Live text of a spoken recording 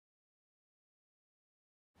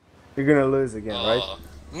You're gonna lose again, right?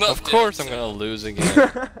 No, Of course I'm gonna lose again.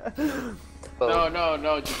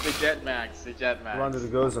 No, just the jet max, One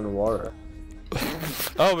that goes on water.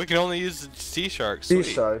 Oh, we can only use the sea shark. Sea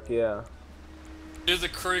Sweet. shark, yeah. Here's the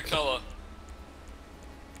crew color.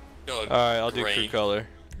 God, Alright, I'll do crew color.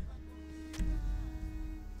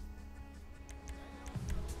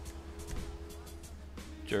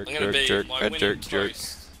 Jerk, I'm gonna jerk, be jerk, my jerk, winning jerk,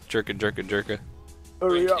 toast. jerka, jerka, jerka.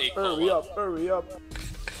 Hurry up, Drink hurry equal. up, hurry up.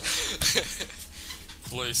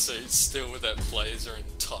 Blue suit still with that blazer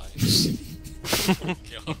and tights. Oh,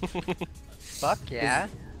 God. Fuck yeah.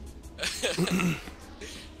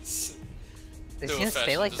 They Do a seem to stay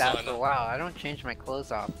fashion like that for designer. a while. I don't change my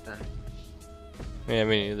clothes often. Yeah,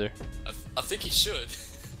 me neither. I think you should.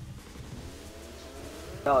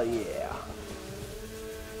 Oh yeah.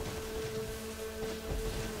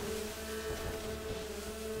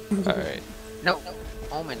 Alright. No,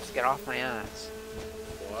 Omens, get off my ass.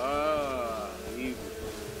 Wow, easy.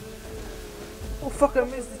 Oh fuck, I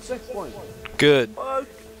missed the checkpoint. Good. Fuck.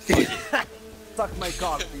 Suck my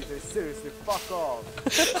cock, Peter. Seriously, fuck off.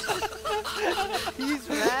 He's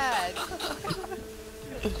mad.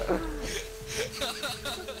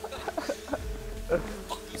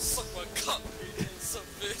 Fucking suck my cock, you son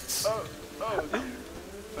of a bitch. Oh,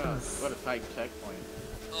 what a tight checkpoint.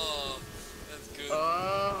 Oh, that's good.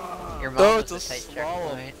 Your Oh, mom it's was a a tight slalom.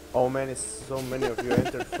 checkpoint. Oh man, it's so many of you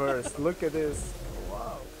entered first. Look at this.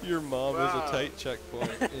 Wow. Your mom is Wow. a tight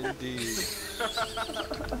checkpoint, indeed.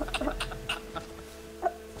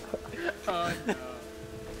 Oh no.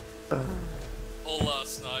 All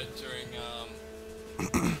last night during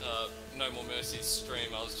No More Mercy's stream,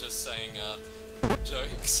 I was just saying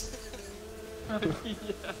jokes. And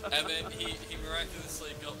then he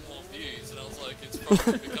miraculously got more views, and I was like, it's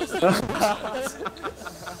probably because of those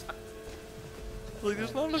jokes. Like,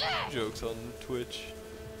 there's not enough jokes on Twitch.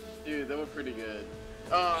 Dude, they were pretty good.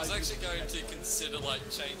 I was actually going to consider like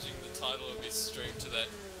changing the title of his stream to that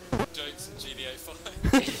jokes in GTA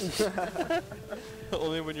 5.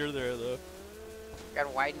 Only when you're there, though. Gotta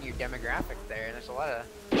widen your demographic there, and there's a lot of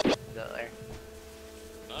there.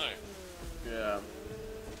 No. Yeah.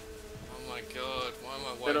 Oh my god, why am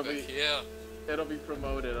I way It'll back be- here? It'll be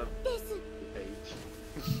promoted on the page.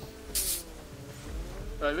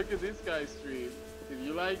 Alright, look at this guy's stream. If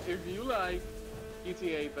you like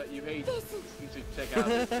GTA but you hate, you should check out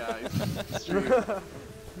this guy's stream.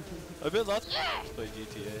 I bet lots of people play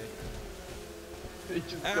GTA. He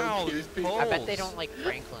just Ow, goes these killing poles. I bet they don't like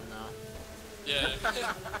Franklin though. Yeah.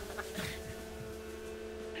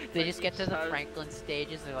 They just get to the Time- Franklin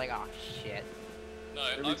stages, they're like, oh shit. No,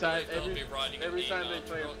 Every I time, believe they'll be writing every an time email they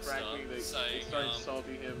play to a Franklin, they saying, start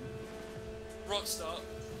insulting him. Rockstar.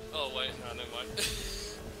 Oh wait, no, never mind.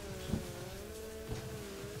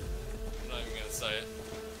 I'm not even gonna say it.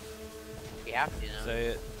 You have to, you know. Say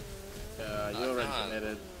it. Yeah, I you're already can't.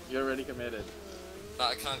 committed. You're already committed. No,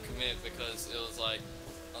 I can't commit because it was like,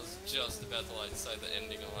 I was just about to like say the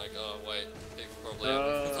ending. I'm like, oh wait, people probably have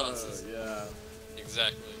different answers. Yeah.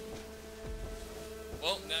 Exactly.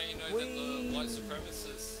 Well, now you know that the white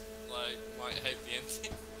supremacists like might hate the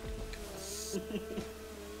ending.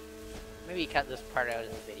 Maybe cut this part out of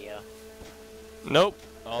the video. Nope.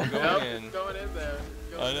 I'll go Nope, in. it's going in there. It's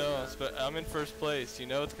going I in know, there. I'm in first place. You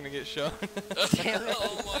know it's gonna get shown. Damn it.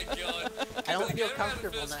 Oh my god. I don't feel Get him out of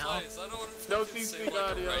comfortable first now. place. I don't want to No fucking team seem speak like a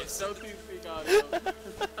audio. racist. No team speak audio.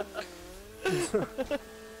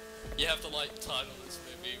 You have to like title this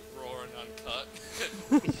movie Raw and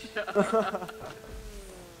Uncut.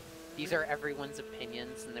 These are everyone's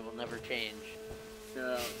opinions, and they will never change.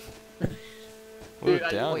 Yeah. What a Dude, are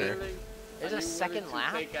you downer. willing- There's are a you second willing to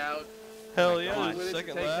lap? Take out, Hell my yeah, God. willing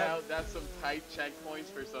second to take lap. out, that's some tight checkpoints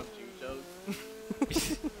for some Chuchos.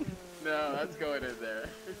 No, that's going in there.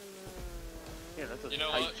 Yeah, that's a You know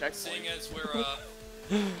tight what? checkpoint. Seeing as we're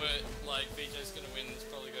like VJ's gonna win, it's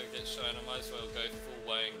probably gonna get shown. I might as well go full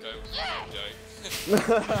way and go with the joke.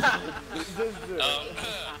 Just do it.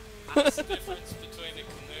 What's the difference between a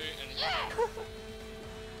canoe and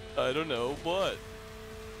I don't know, what?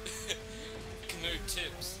 canoe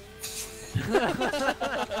tips?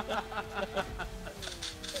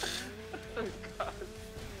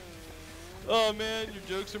 Oh man, your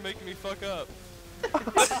jokes are making me fuck up.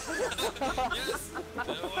 Yes, they're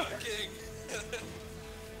working.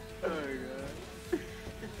 Oh god.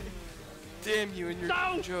 Damn you and your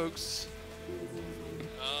jokes.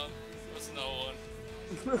 What's no one?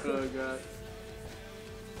 Oh god.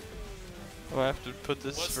 I'm gonna have to put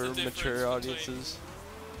this What's for the difference mature between- audiences.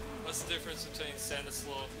 What's the difference between Santa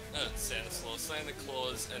Claus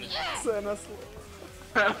and Santa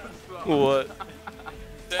What?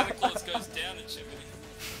 Santa Claus goes down a chimney?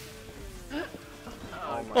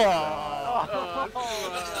 Oh my god.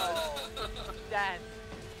 Dad.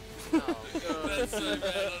 That's so bad, I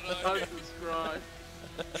know. Unsubscribe.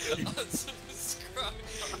 Unsubscribe.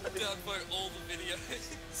 Downvote all the videos.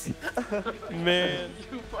 Man.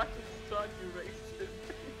 You fucking suck, you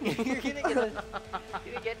racist. You're gonna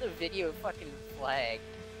get the video fucking flag.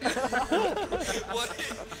 What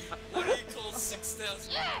do you call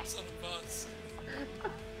 6,000 bucks on a bus?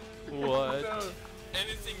 What?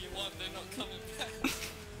 Anything you want, they're not coming back.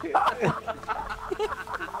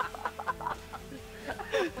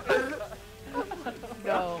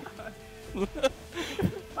 No.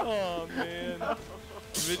 Oh man.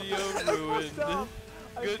 Video ruined.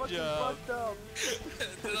 Good job. Did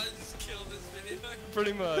I just kill this video?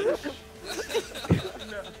 Pretty much.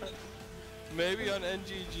 Maybe on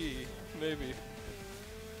NGG. Maybe.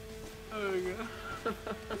 Oh god.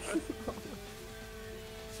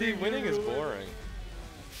 See, winning is boring.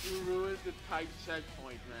 You ruined the tight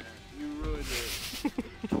checkpoint, man. You ruined it.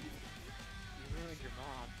 You ruined your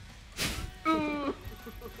mom.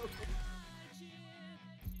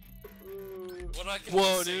 What I can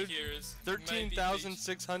Whoa, say dude. here is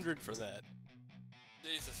 13,600 for that.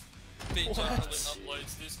 Jesus. BJ probably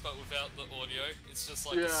uploads this, but without the audio. It's just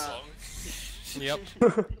like a song. Yep.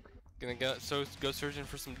 Gonna go searching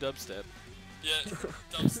for some dubstep. Yeah,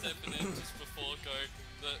 dubstep, and then just before go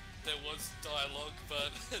that there was dialogue,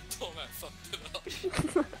 but Tormat fucked it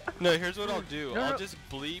up. No, here's what I'll do. I'll just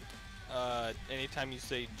bleep anytime you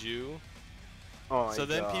say Jew. Oh my So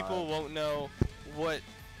then god. people won't know what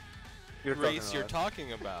race you're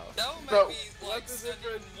talking about. That will Bro, make me like sound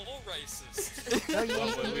even more racist. Well,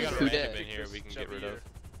 we got a Chute. random in here we can get rid of.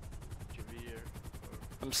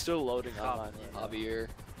 I'm still loading online. Javier.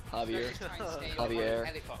 Javier.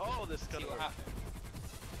 Oh, this is gonna work.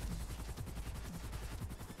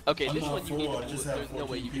 Okay, I'm this not one you full, need I to just do. have There's no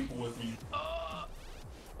way 14 you people with me.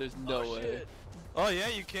 There's no way. Oh yeah,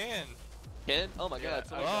 you can. Can? Oh my god.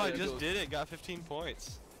 Oh, I just did it. Got 15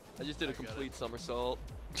 points. I just did a complete somersault.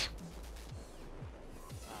 No,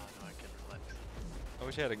 I can relax. I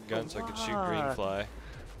wish I had a gun so I could shoot green fly.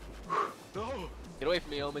 No! Get away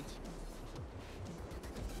from me, Omens.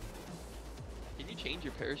 Can you change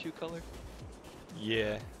your parachute color?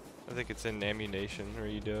 Yeah. I think it's in ammunition where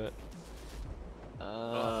you do it.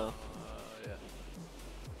 Yeah.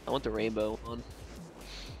 I want the rainbow one.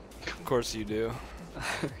 Of course you do.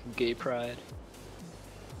 Gay pride.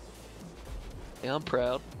 Yeah, I'm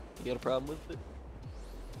proud. You got a problem with it?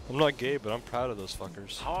 I'm not gay, but I'm proud of those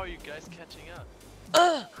fuckers. How are you guys catching up?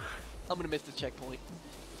 I'm gonna miss the checkpoint.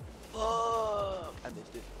 Fuck! I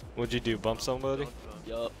missed it. What'd you do? Bump somebody?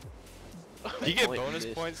 Yup. Do you get Point bonus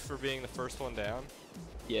missed. points for being the first one down?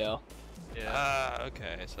 Yeah. Yeah. Ah,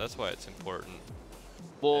 okay. So that's why it's important.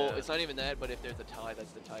 Well, Yeah. it's not even that, but if there's a tie,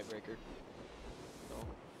 that's the tiebreaker.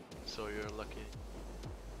 So you're lucky.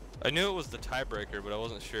 I knew it was the tiebreaker, but I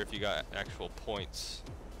wasn't sure if you got actual points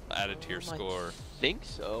added to your I score. think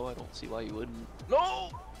so. I don't see why you wouldn't.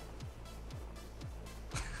 No!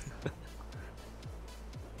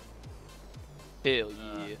 Hell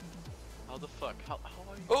yeah. How the fuck? How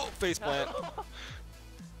are you? Oh, faceplant. I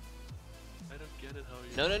don't get it. How are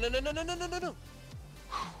you? No, no, no, no, no, no, no, no, no,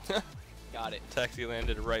 no. Got it. Taxi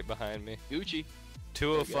landed right behind me. Gucci.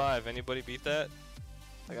 205. Anybody beat that?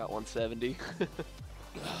 I got 170.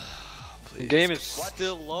 Please. Game is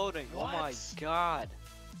still loading. Oh my What? god.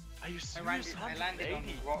 Are you serious? I landed on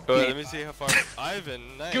 180? rock. Oh, let me see how far. Ivan,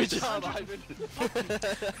 nice. Good job, Ivan.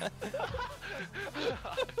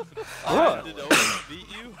 Ivan, did Owen beat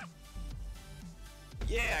you?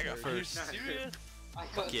 Yeah, I got Are you first. serious? I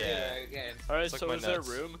got Yeah. zero again. Alright, Suck so my is there nuts.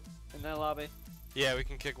 room in that lobby? Yeah, we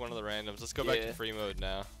can kick one of the randoms. Let's go back Yeah. to free mode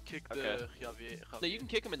now. Kick Okay. the Javier. No, you can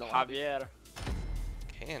kick him in the lobby. Javier.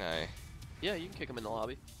 Can I? Yeah, you can kick him in the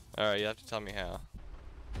lobby. Alright, you have to tell me how.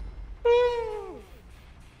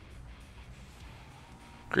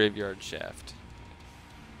 Graveyard shaft.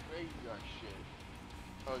 Graveyard shit.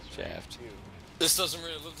 Oh, it's Shaft. you. This doesn't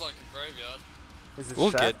really look like a graveyard. Is it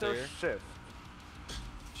We'll shaft get or there. shift?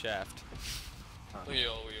 Shaft. Look at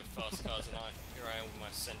all your fast cars and here I am with my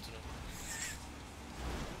Sentinel.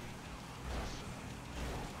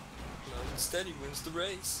 No, instead he wins the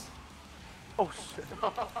race. Oh shit.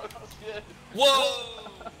 Oh shit. Whoa!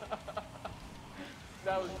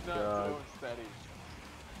 That was not God. so steady.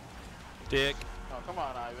 Dick. Oh, come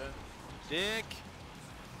on, Ivan. Dick.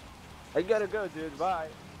 I gotta go, dude. Bye.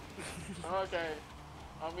 Okay.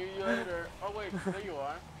 I'll meet you later. Oh wait, there you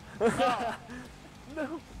are. Oh.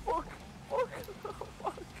 No, fuck, fuck,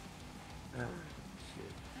 fuck.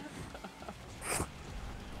 Shit.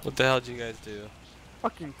 What the hell did you guys do?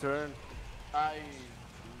 Fucking turn. I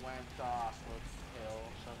went off of hill,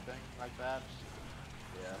 something like that.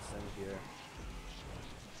 Yeah, same here.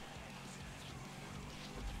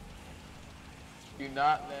 Do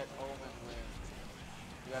not let Omen win.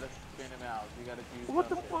 You gotta spin him out. You gotta do What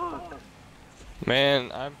the something. fuck?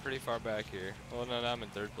 Man, I'm pretty far back here. Well, no, I'm in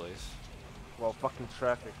third place. Well, fucking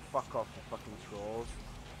traffic. Fuck off, you fucking trolls.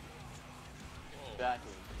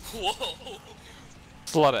 Exactly. Whoa!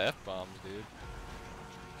 It's a lot of F-bombs, dude.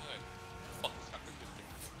 Fuck.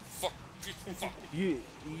 Fuck. Fuck. You.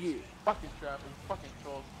 Fucking traffic, fucking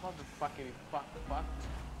trolls, motherfucking fuck.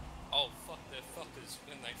 Oh, fuck, they're fuckers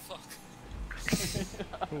when they fuck.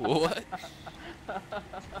 What?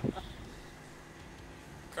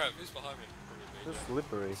 Crap, who's behind me? So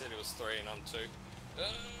slippery. He said it was 3 and I'm 2.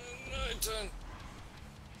 No, turn.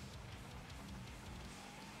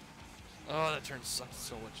 Oh, that turn sucks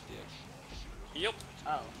so much, dick. Yep.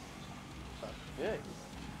 Oh. Fuck this.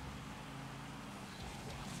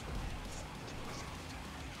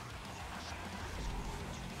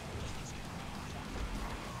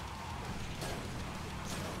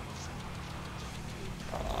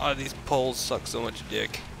 Oh, these poles suck so much,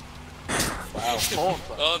 dick. Wow,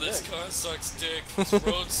 Oh, this car sucks dick. This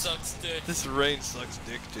road sucks dick. This rain sucks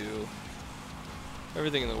dick, too.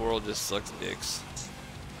 Everything in the world just sucks dicks.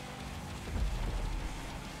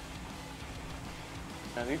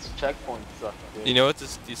 And these checkpoints suck, dude. You know what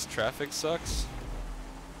this traffic sucks?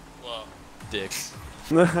 Well, Dicks.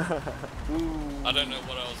 I don't know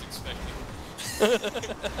what I was expecting.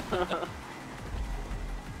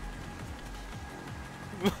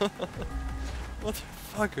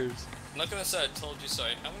 Motherfuckers. I'm not gonna say I told you so.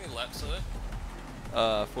 How many laps are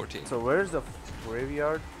there? 14. So where's the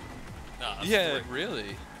graveyard? Nah, that's Yeah, 3.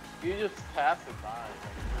 really. You just pass it by,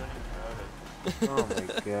 like, you don't even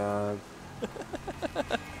notice. Oh my god.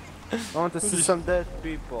 I want to see some dead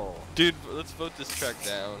people. Dude, let's vote this track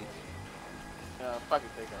down. Yeah, fucking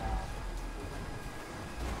take it out.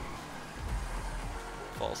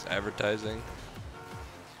 False advertising.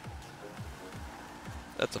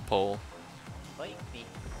 That's a poll. Fight me.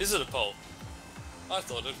 Is it a pole? I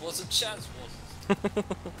thought it was a Chaz was.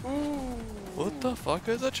 What the fuck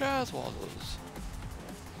is a Chazwazzles?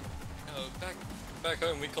 Oh, back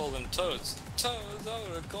home we call them toads. Toads, I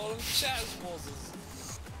would call them Chazwazzles.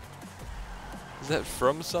 Is that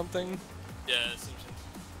from something? Yeah, Simpsons.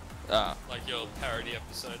 Ah. Like your parody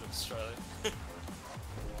episode of Australia.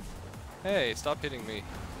 Hey, stop hitting me.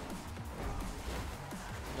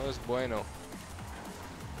 No es bueno.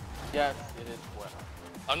 Yes, it is bueno.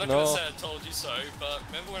 I'm not No. gonna say I told you so, but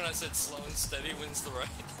remember when I said slow and steady wins the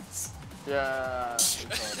race? Yeah.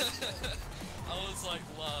 I was like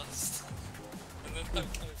last. And then I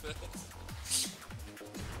came first.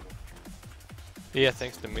 Yeah,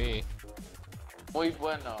 thanks to me. Muy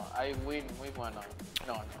bueno. I win. Muy bueno.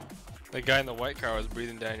 No. The guy in the white car was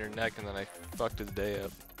breathing down your neck and then I fucked his day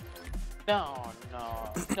up. No.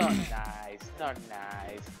 Not nice. Not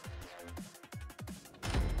nice.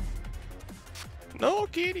 No,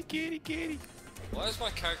 kitty. Why does my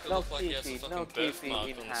character No look like he has a kitty. fucking No birthmark kitty on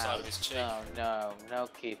in the side of his house. cheek? No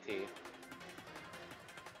kitty.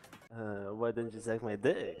 Why don't you suck my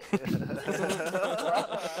dick?